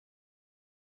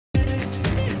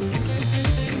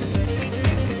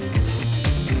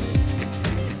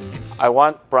I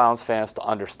want Browns fans to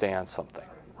understand something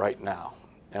right now.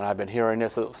 And I've been hearing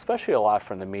this, especially a lot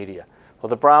from the media. Well,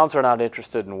 the Browns are not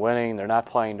interested in winning. They're not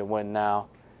playing to win now.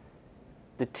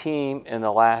 The team in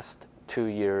the last 2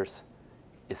 years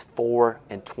is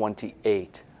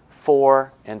 4-28.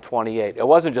 4-28. It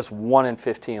wasn't just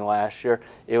 1-15 last year.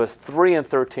 It was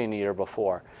 3-13 the year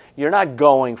before. You're not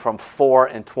going from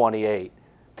 4-28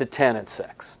 to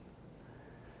 10-6.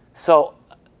 So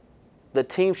the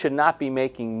team should not be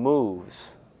making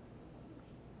moves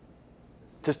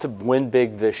just to win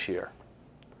big this year.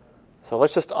 So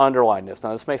let's just underline this.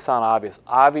 Now, this may sound obvious.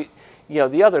 You know,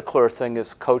 the other clear thing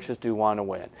is coaches do want to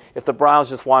win. If the Browns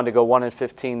just wanted to go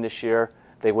 1-15 this year,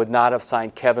 they would not have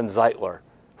signed Kevin Zeitler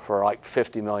for like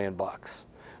 $50 million.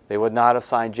 They would not have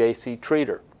signed J.C.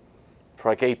 Treater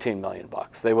for like $18 million.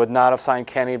 They would not have signed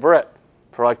Kenny Britt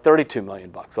for like $32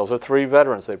 million. Those are 3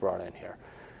 veterans they brought in here.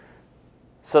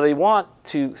 So they want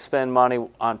to spend money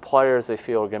on players they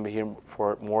feel are going to be here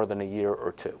for more than a year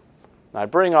or 2. Now, I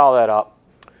bring all that up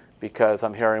because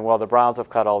I'm hearing, well, the Browns have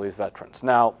cut all these veterans.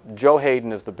 Now, Joe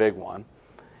Haden is the big one.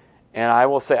 And I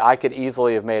will say I could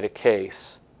easily have made a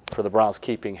case for the Browns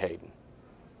keeping Haden.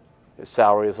 His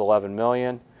salary is $11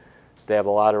 million. They have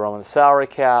a lot of room in the salary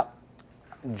cap.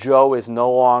 Joe is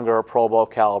no longer a Pro Bowl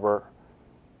caliber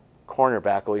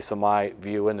cornerback, at least in my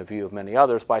view and the view of many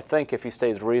others, but I think if he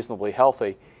stays reasonably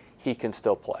healthy, he can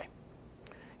still play.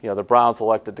 You know, the Browns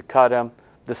elected to cut him.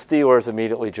 The Steelers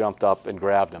immediately jumped up and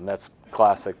grabbed him. That's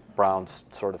classic Browns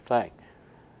sort of thing.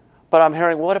 But I'm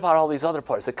hearing, what about all these other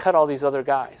players? They cut all these other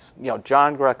guys. You know,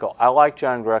 John Greco. I like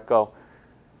John Greco,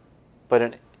 but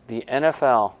in the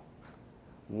NFL,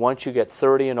 once you get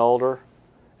 30 and older,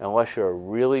 unless you're a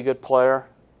really good player,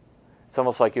 it's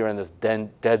almost like you're in this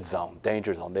dead zone,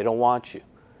 danger zone. They don't want you.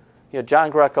 You know, John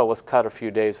Greco was cut a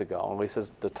few days ago, at least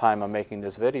at the time I'm making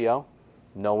this video.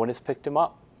 No one has picked him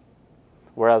up.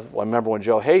 Whereas, I remember when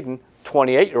Joe Haden,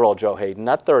 28-year-old Joe Haden,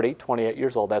 not 30, 28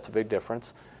 years old, that's a big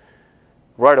difference.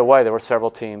 Right away, there were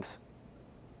several teams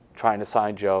trying to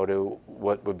sign Joe to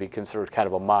what would be considered kind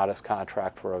of a modest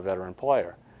contract for a veteran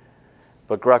player.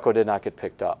 But Greco did not get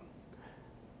picked up.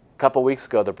 A couple weeks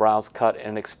ago, the Browns cut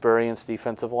an experienced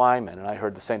defensive lineman, and I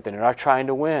heard the same thing. They're not trying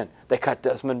to win. They cut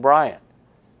Desmond Bryant.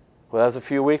 Well, that was a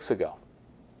few weeks ago.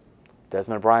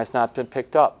 Desmond Bryant's not been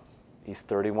picked up. He's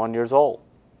 31 years old.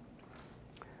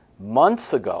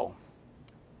 Months ago,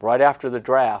 right after the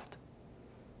draft,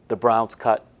 the Browns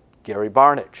cut Gary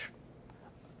Barnidge.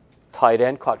 Tight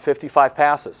end, caught 55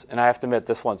 passes. And I have to admit,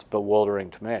 this one's bewildering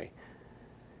to me.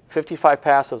 55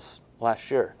 passes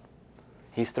last year.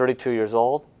 He's 32 years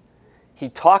old. He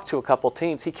talked to a couple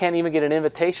teams. He can't even get an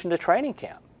invitation to training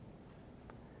camp.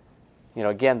 You know,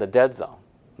 again, the dead zone.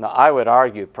 Now, I would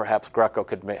argue perhaps Greco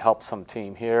could help some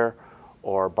team here,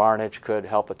 or Barnidge could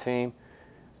help a team.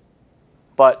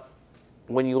 But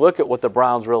when you look at what the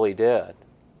Browns really did,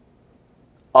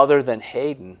 other than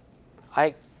Haden,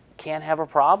 I can't have a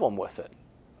problem with it,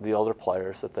 the older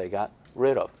players that they got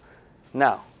rid of.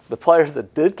 Now, the players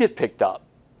that did get picked up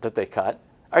that they cut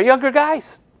are younger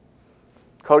guys.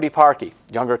 Cody Parkey,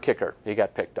 younger kicker, he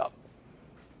got picked up.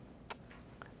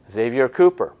 Xavier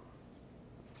Cooper,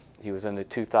 he was in the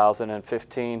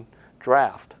 2015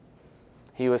 draft.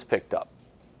 He was picked up.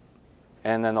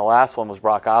 And then the last one was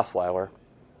Brock Osweiler.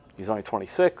 He's only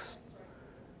 26,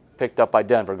 picked up by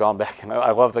Denver, going back. And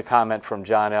I love the comment from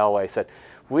John Elway. He said,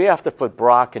 we have to put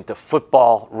Brock into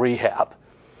football rehab.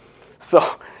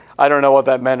 So I don't know what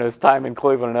that meant in his time in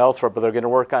Cleveland and elsewhere, but they're going to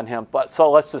work on him. But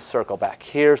so let's just circle back.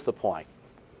 Here's the point.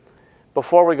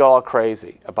 Before we go all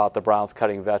crazy about the Browns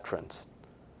cutting veterans,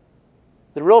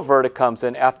 the real verdict comes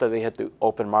in after they hit the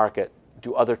open market.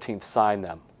 Do other teams sign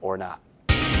them or not?